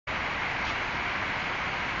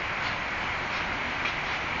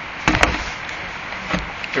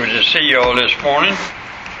Good to see you all this morning.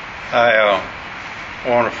 I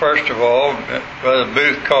want to first of all, Brother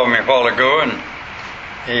Booth called me a while ago, and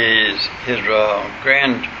his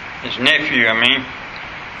nephew,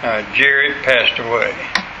 Jared, passed away.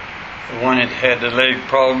 The one that had the leg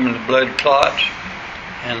problem, the blood clots,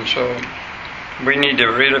 and so we need to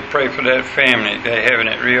really pray for that family. They're having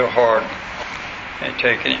it real hard. They're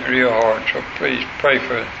taking it real hard. So please pray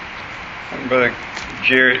for Brother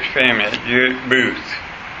Jared's family, Jared Booth.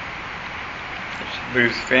 It's the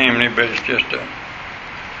Booth family, but it's just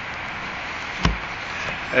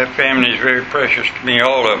that family is very precious to me,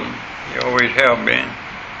 all of them. They always have been.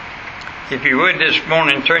 If you would this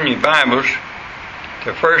morning, turn your Bibles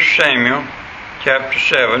to 1 Samuel chapter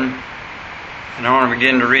 7, and I want to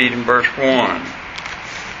begin to read in verse 1.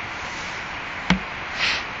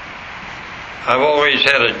 I've always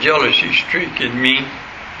had a jealousy streak in me.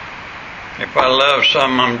 If I love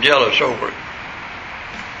something, I'm jealous over it.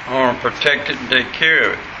 I want to protect it and take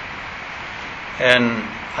care of it. And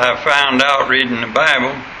I found out reading the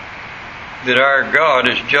Bible that our God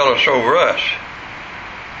is jealous over us.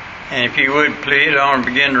 And if you would please, I want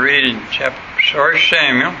to begin to read in 1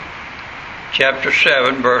 Samuel chapter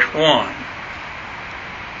 7, verse 1.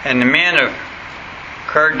 And the men of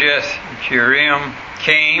Kirjath-jearim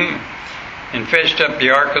came and fetched up the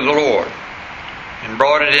ark of the Lord, and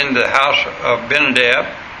brought it into the house of Benadab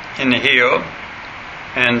in the hill,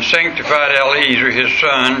 and sanctified Eliezer his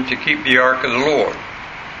son to keep the ark of the Lord.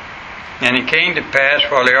 And it came to pass,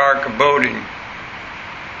 while the ark abode in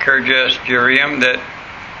Kirjath-jearim, that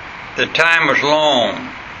the time was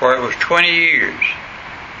long, for it was 20 years,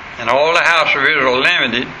 and all the house of Israel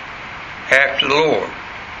lamented after the Lord.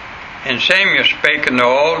 And Samuel spake unto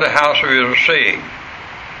all the house of Israel, saying,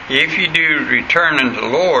 If ye do return unto the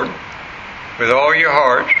Lord with all your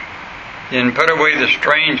hearts, then put away the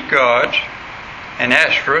strange gods and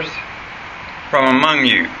Ashtoreth from among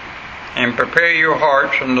you, and prepare your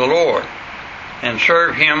hearts unto the Lord, and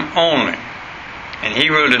serve him only, and he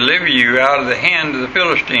will deliver you out of the hand of the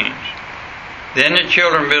Philistines. Then the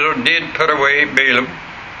children of Israel did put away Baalim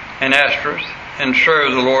and Ashtoreth, and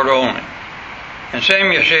serve the Lord only. And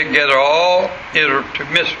Samuel said, Gather all Israel to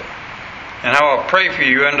Mizpah, and I will pray for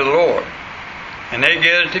you unto the Lord. And they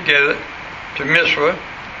gathered together to Mizpah,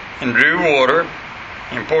 and drew water,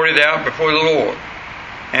 and poured it out before the Lord,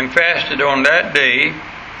 and fasted on that day,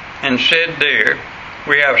 and said there,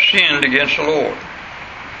 We have sinned against the Lord.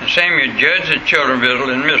 And Samuel judged the children of Israel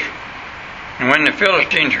in Mizpah. And when the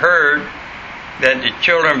Philistines heard that the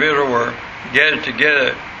children of Israel were gathered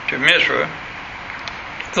together to Mizpah,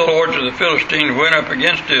 the lords of the Philistines went up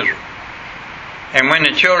against Israel. And when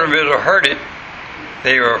the children of Israel heard it,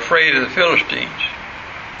 they were afraid of the Philistines.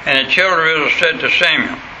 And the children of Israel said to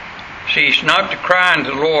Samuel, Cease not to cry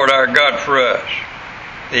unto the Lord our God for us,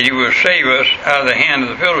 that he will save us out of the hand of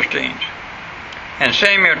the Philistines. And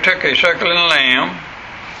Samuel took a suckling lamb,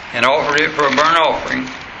 and offered it for a burnt offering,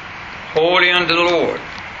 wholly unto the Lord.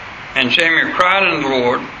 And Samuel cried unto the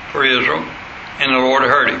Lord for Israel, and the Lord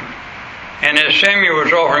heard him. And as Samuel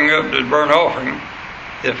was offering up the burnt offering,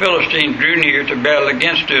 the Philistines drew near to battle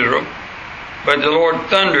against Israel. But the Lord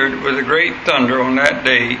thundered with a great thunder on that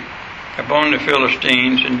day upon the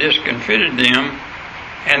Philistines, and discomfited them,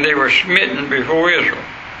 and they were smitten before Israel.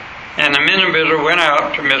 And the men of Israel went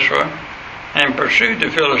out to Mizpah, and pursued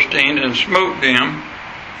the Philistines, and smote them,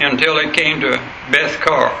 until they came to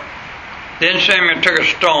Beth-kar. Then Samuel took a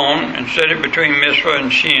stone, and set it between Mizpah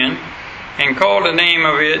and Shin, and called the name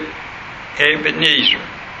of it Ebenezer,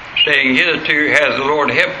 saying, Hitherto has the Lord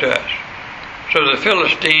helped us. So the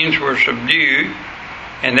Philistines were subdued,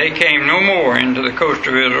 and they came no more into the coast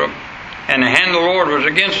of Israel. And the hand of the Lord was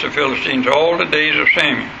against the Philistines all the days of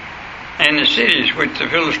Samuel. And the cities which the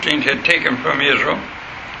Philistines had taken from Israel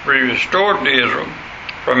were restored to Israel,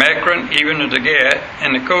 from Ekron even to Gath,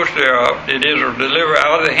 and the coast thereof did Israel deliver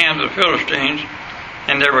out of the hands of the Philistines,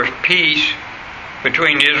 and there was peace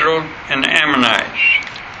between Israel and the Ammonites.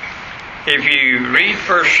 If you read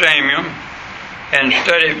 1 Samuel and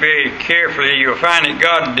study it very carefully, you'll find that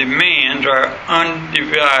God demands our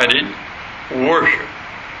undivided worship.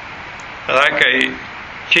 Like a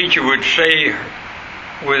teacher would say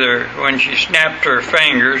when she snapped her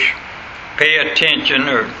fingers, pay attention,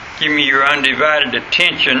 or give me your undivided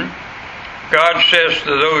attention. God says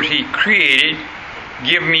to those he created,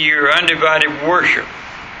 give me your undivided worship.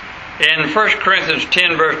 In 1 Corinthians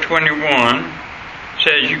 10 verse 21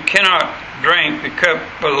 says, You cannot drink the cup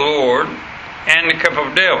of the Lord and the cup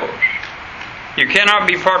of devils. You cannot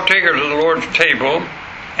be partakers of the Lord's table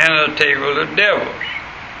and of the table of the devils.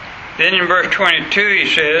 Then in verse 22 he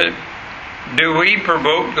says, Do we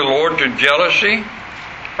provoke the Lord to jealousy?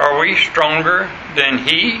 Are we stronger than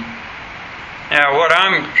He? Now, what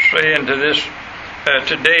I'm saying to this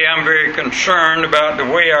today, I'm very concerned about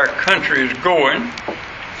the way our country is going.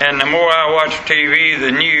 And the more I watch TV,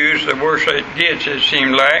 the news, the worse it gets, it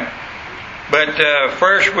seems like. But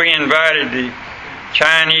first we invited the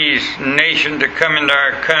Chinese nation to come into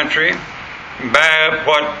our country, buy up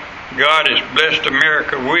what God has blessed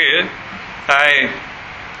America with. I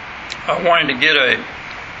wanted to get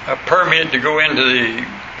a permit to go into the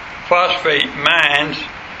phosphate mines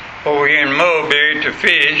over here in Mulberry to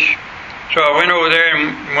fish. So I went over there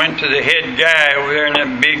and went to the head guy over there in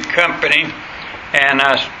that big company, and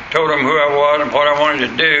I told him who I was and what I wanted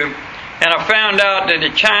to do. And I found out that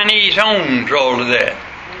the Chinese owns all of that.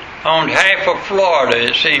 Owned half of Florida,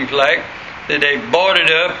 it seems like, that they bought it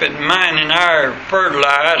up and mining our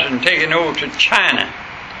fertilizer and taking it over to China.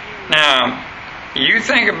 Now, you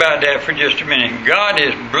think about that for just a minute. God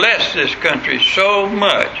has blessed this country so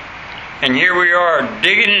much, and here we are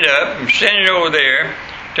digging it up and sending it over there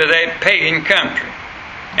to that pagan country.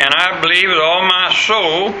 And I believe with all my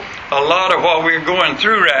soul, a lot of what we're going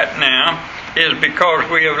through right now is because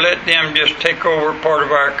we have let them just take over part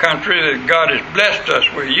of our country that God has blessed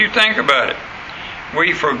us with. You think about it.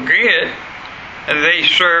 We forget they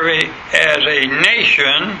serve as a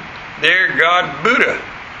nation their god Buddha.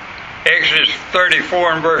 Exodus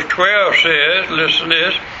 34 and verse 12 says, listen to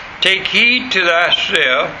this, "Take heed to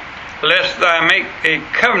thyself, lest thou make a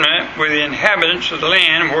covenant with the inhabitants of the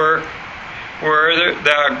land where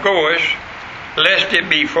thou goest, lest it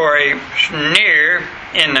be for a snare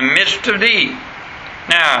in the midst of thee."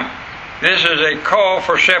 Now, this is a call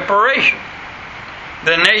for separation.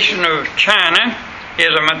 The nation of China is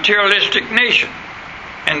a materialistic nation,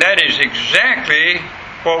 and that is exactly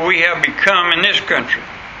what we have become in this country.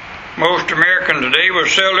 Most Americans today will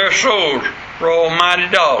sell their souls for almighty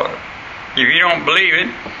dollar. If you don't believe it,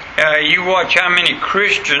 you watch how many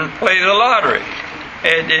Christians play the lottery.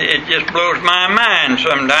 It just blows my mind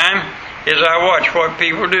sometimes as I watch what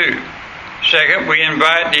people do. Second, we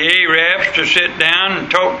invite the Arabs to sit down and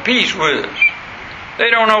talk peace with us. They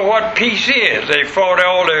don't know what peace is. They fought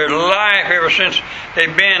all their life ever since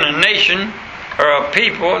they've been a nation or a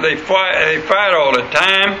people. They fight all the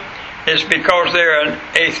time. It's because they're an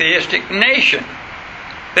atheistic nation.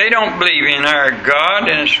 They don't believe in our God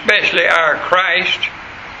and especially our Christ.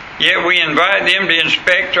 Yet we invite them to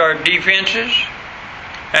inspect our defenses.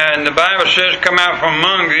 And the Bible says, "Come out from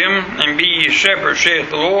among them and be ye separate, saith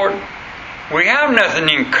the Lord." We have nothing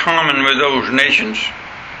in common with those nations.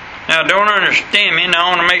 Now don't understand me, and I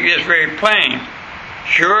want to make this very plain.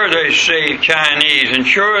 Sure they saved Chinese, and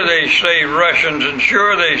sure they saved Russians, and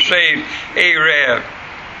sure they saved Arab.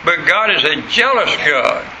 But God is a jealous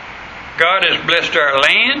God. God has blessed our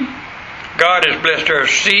land. God has blessed our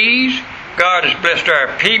seas. God has blessed our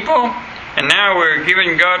people. And now we're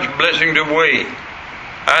giving God's blessings away.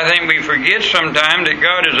 I think we forget sometimes that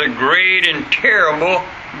God is a great and terrible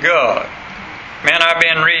God. Man, I've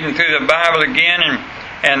been reading through the Bible again,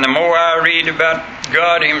 and the more I read about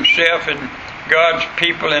God Himself and God's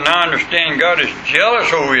people, and I understand God is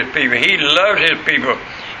jealous over His people. He loves His people,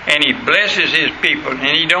 and He blesses His people,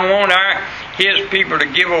 and He don't want His people to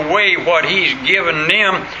give away what He's given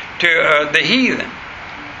them to the heathen.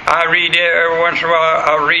 I read every once in a while.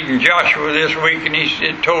 I was reading Joshua this week, and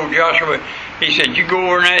he told Joshua, he said, "You go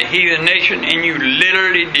over in that heathen nation and you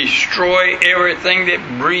literally destroy everything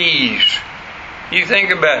that breathes." You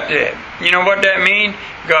think about that. You know what that means?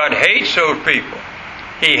 God hates those people.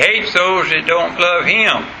 He hates those that don't love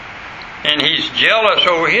Him. And He's jealous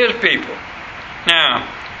over His people. Now,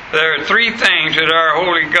 there are three things that our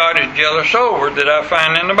holy God is jealous over that I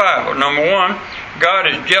find in the Bible. Number one, God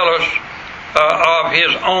is jealous of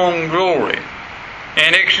His own glory.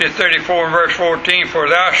 In Exodus 34 verse 14, "For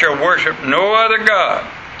thou shalt worship no other God,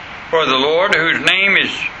 for the Lord, whose name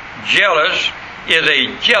is jealous, is a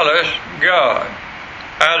jealous God."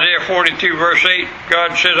 Isaiah 42 verse 8,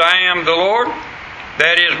 God says, "I am the Lord,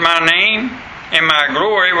 that is my name, and my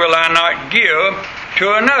glory will I not give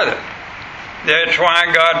to another." That's why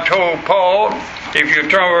God told Paul, if you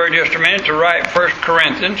turn over just a minute, to write 1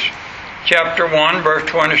 Corinthians chapter 1 verse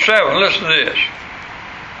 27. Listen to this.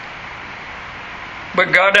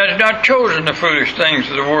 "But God has not chosen the foolish things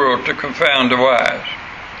of the world to confound the wise.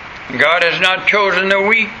 God has not chosen the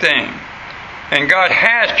weak thing. And God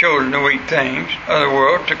has chosen the weak things of the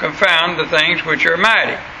world to confound the things which are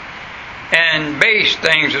mighty, and base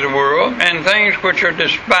things of the world, and things which are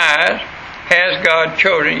despised has God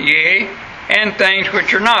chosen, yea, and things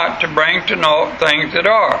which are not, to bring to naught things that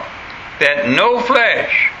are, that no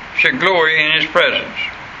flesh should glory in His presence.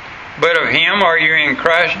 But of Him are you in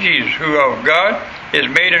Christ Jesus, who of God is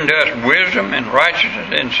made unto us wisdom and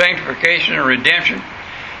righteousness and sanctification and redemption,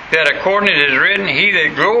 that according to it is written, he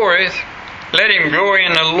that glorieth, let him glory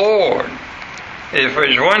in the Lord. If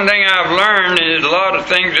there's one thing I've learned, there's a lot of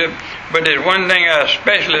things, but there's one thing I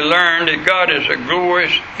especially learned, that God is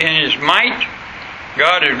glorious in His might,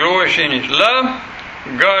 God is glorious in His love,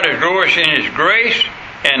 God is glorious in His grace,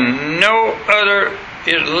 and no other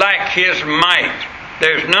is like His might.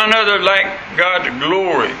 There's none other like God's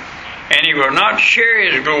glory, and He will not share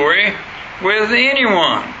His glory with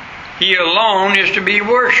anyone. He alone is to be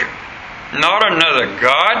worshipped, not another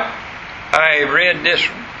God. I read this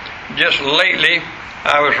just lately.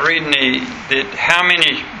 I was reading that how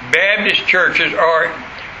many Baptist churches are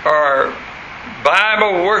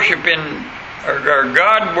Bible worshiping or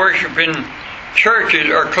God worshiping churches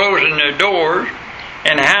are closing their doors,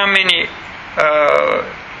 and how many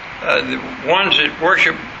the ones that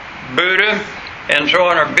worship Buddha and so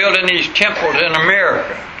on are building these temples in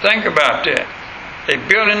America. Think about that. They're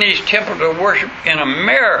building these temples of worship in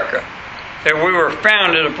America, that we were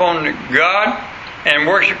founded upon God and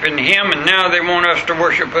worshiping Him, and now they want us to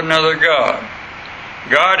worship another God.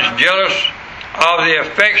 God is jealous of the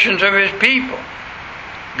affections of His people.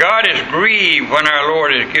 God is grieved when our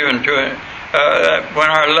Lord is given to when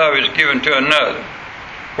our love is given to another,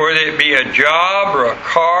 whether it be a job or a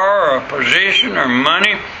car or a position or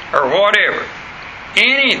money or whatever.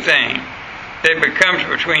 Anything that becomes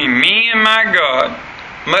between me and my God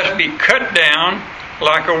must be cut down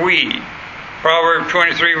like a weed. Proverbs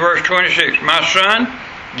 23 verse 26, my son,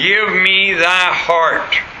 give me thy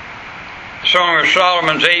heart. Song of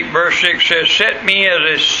Solomon 8 verse 6 says, set me as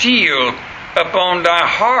a seal upon thy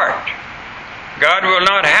heart. God will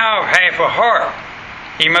not have half a heart.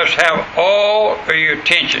 He must have all of your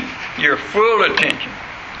attention, your full attention.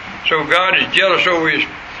 So God is jealous over His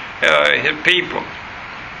people.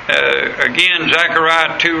 Again,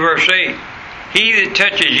 Zechariah 2 verse 8, he that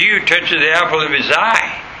touches you touches the apple of His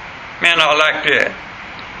eye. Man, I like that.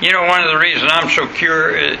 You know, one of the reasons I'm so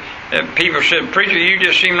curious, people said, preacher, you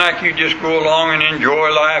just seem like you just go along and enjoy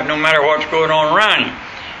life no matter what's going on around you.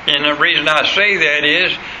 And the reason I say that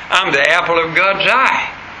is, I'm the apple of God's eye.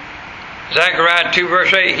 Zechariah 2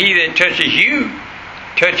 verse 8, he that touches you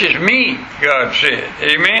touches me, God said.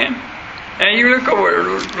 Amen? And you look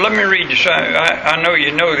over, let me read you something. I know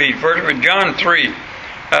you know these verses, but John 3,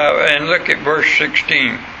 and look at verse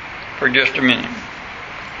 16 for just a minute.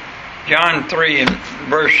 John 3 and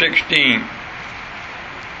verse 16.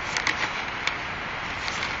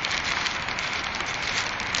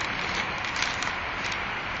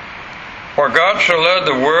 For God so loved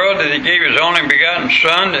the world that He gave His only begotten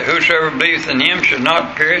Son, that whosoever believeth in Him should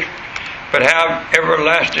not perish, but have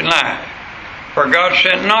everlasting life. For God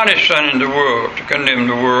sent not His Son into the world to condemn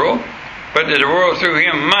the world, but that the world through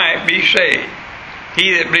Him might be saved.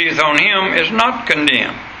 He that believeth on Him is not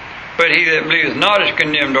condemned, but he that believeth not is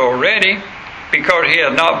condemned already, because he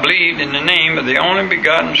hath not believed in the name of the only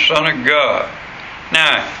begotten Son of God.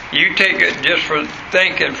 Now, you take it just for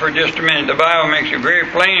thinking for just a minute. The Bible makes it very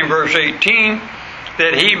plain in verse 18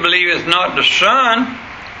 that he believeth not the Son,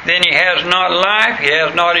 then he has not life, he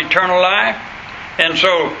has not eternal life. And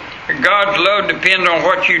so God's love depends on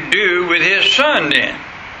what you do with His Son then.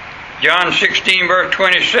 John 16 verse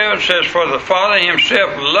 27 says, for the Father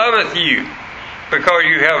Himself loveth you, because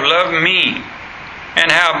you have loved me,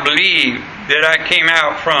 and have believed that I came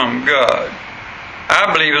out from God.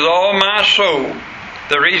 I believe with all my soul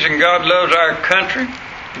the reason God loves our country,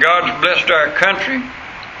 God's blessed our country,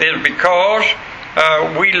 is because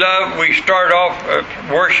we start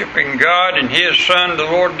off worshiping God and His Son, the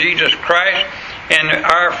Lord Jesus Christ, and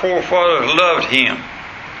our forefathers loved Him.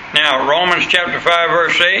 Now, Romans chapter 5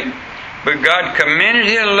 verse 8, but God commended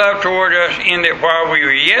His love toward us in that while we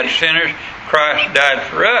were yet sinners, Christ died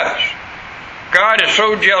for us. God is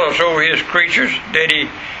so jealous over His creatures that He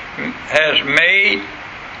has made,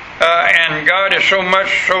 and God is so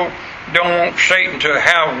much so don't want Satan to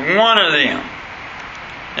have one of them,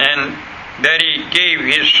 and that He gave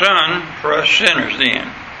His Son for us sinners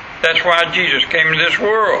then. That's why Jesus came to this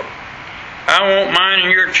world. I want mine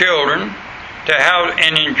and your children to have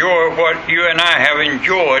and enjoy what you and I have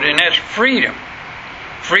enjoyed, and that's freedom.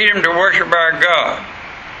 Freedom to worship our God.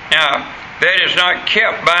 Now, that is not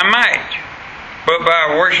kept by might, but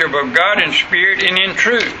by worship of God in spirit and in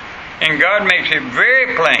truth. And God makes it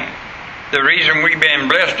very plain. The reason we've been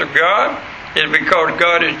blessed of God is because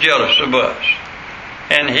God is jealous of us.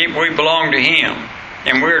 And we belong to Him,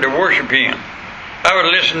 and we're to worship Him. I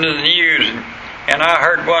was listening to the news, and I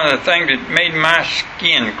heard one of the things that made my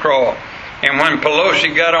skin crawl. And when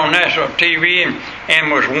Pelosi got on national TV and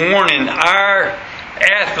was warning our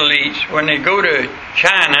athletes, when they go to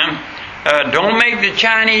China, don't make the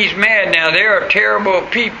Chinese mad. Now, they are terrible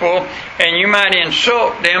people, and you might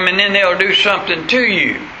insult them, and then they'll do something to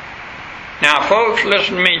you. Now, folks,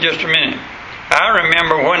 listen to me just a minute. I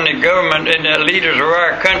remember when the government and the leaders of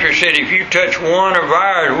our country said, if you touch one of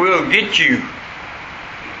ours, we'll get you.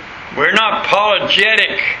 We're not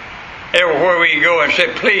apologetic everywhere we go and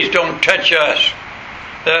say, please don't touch us.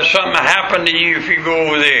 There's something happen to you if you go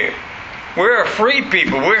over there. We're a free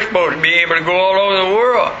people. We're supposed to be able to go all over the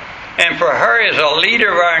world. And for her as a leader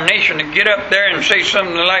of our nation to get up there and say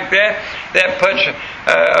something like that, that puts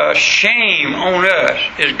a shame on us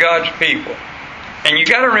as God's people. And you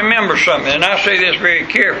got to remember something, and I say this very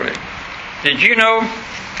carefully. Did you know,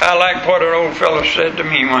 I like what an old fellow said to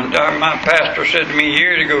me one time. My pastor said to me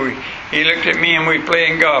years ago, he looked at me and we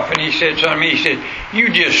playing golf, and he said something, he said,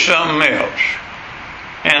 you just something else.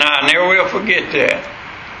 And I never will forget that.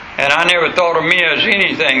 And I never thought of me as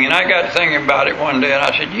anything. And I got to thinking about it one day, and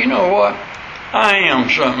I said, you know what? I am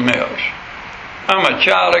something else. I'm a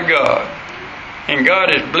child of God. And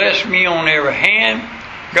God has blessed me on every hand.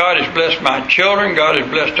 God has blessed my children. God has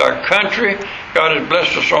blessed our country. God has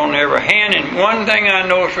blessed us on every hand. And one thing I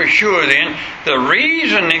know for sure then, the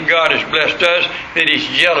reason that God has blessed us, that He's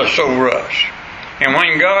jealous over us. And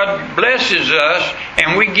when God blesses us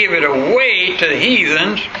and we give it away to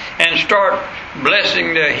heathens and start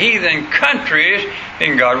blessing the heathen countries,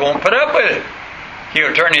 then God won't put up with it.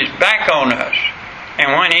 He'll turn His back on us.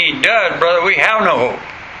 And when He does, brother, we have no hope.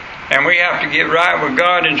 And we have to get right with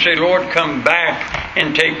God and say, Lord, come back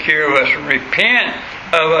and take care of us and repent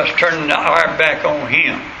of us turning our back on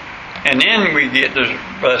Him. And then we get the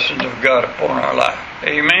blessings of God upon our life.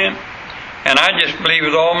 Amen? And I just believe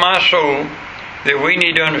with all my soul that we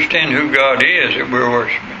need to understand who God is that we're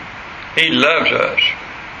worshiping. He loves us.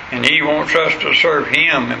 And He wants us to serve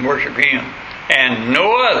Him and worship Him. And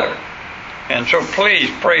no other. And so please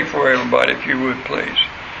pray for everybody if you would, please.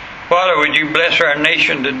 Father, would you bless our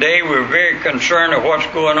nation today? We're very concerned of what's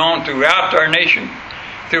going on throughout our nation,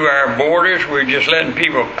 through our borders. We're just letting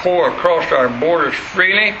people pour across our borders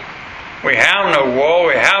freely. We have no wall.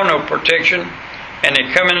 We have no protection. And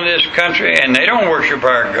they come into this country and they don't worship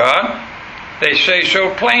our God. They say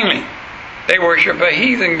so plainly. They worship a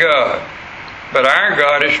heathen God. But our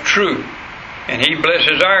God is true. And He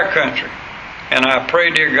blesses our country. And I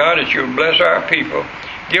pray, dear God, that You'll bless our people.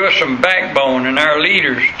 Give us some backbone in our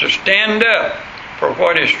leaders to stand up for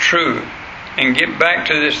what is true and get back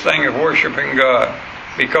to this thing of worshiping God,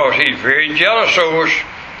 because He's very jealous of us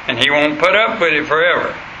and He won't put up with it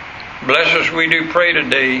forever. Bless us, we do pray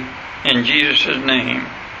today, in Jesus' name.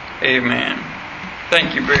 Amen.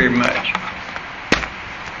 Thank you very much.